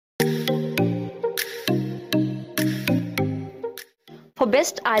For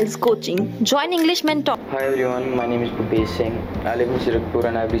best IELTS coaching, join English Mentor. Hi everyone, my name is Bhupesh Singh. I live in Sirikpur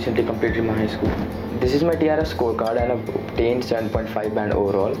and I have recently completed my high school. This is my TRS scorecard and I've obtained 7.5 band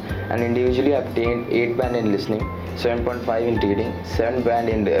overall, and individually I've obtained 8 band in listening, 7.5 in reading, 7 band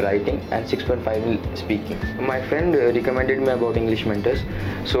in writing and 6.5 in speaking. My friend recommended me about English Mentors,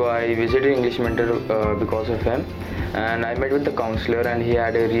 so I visited English Mentor because of him, and I met with the counselor and he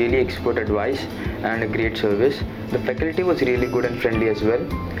had a really expert advice and a great service. The faculty was really good and friendly as well.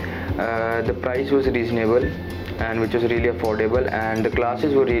 The price was reasonable and which was really affordable, and the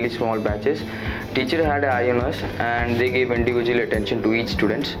classes were really small batches. Teacher had an eye on us and they gave individual attention to each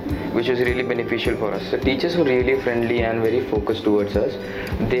student, which was really beneficial for us. The teachers were really friendly and very focused towards us.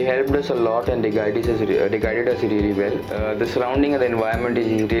 They helped us a lot and they guided us really well. The surrounding and the environment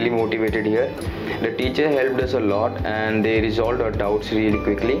is really motivated here. The teacher helped us a lot and they resolved our doubts really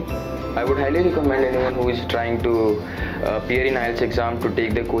quickly. I would highly recommend anyone who is trying to appear in IELTS exam to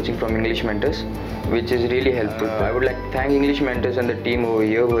take the coaching from English Mentors, which is really helpful. I would like to thank English Mentors and the team over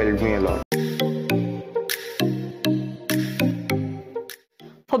here who helped me a lot.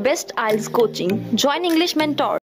 For best IELTS coaching, join English Mentor.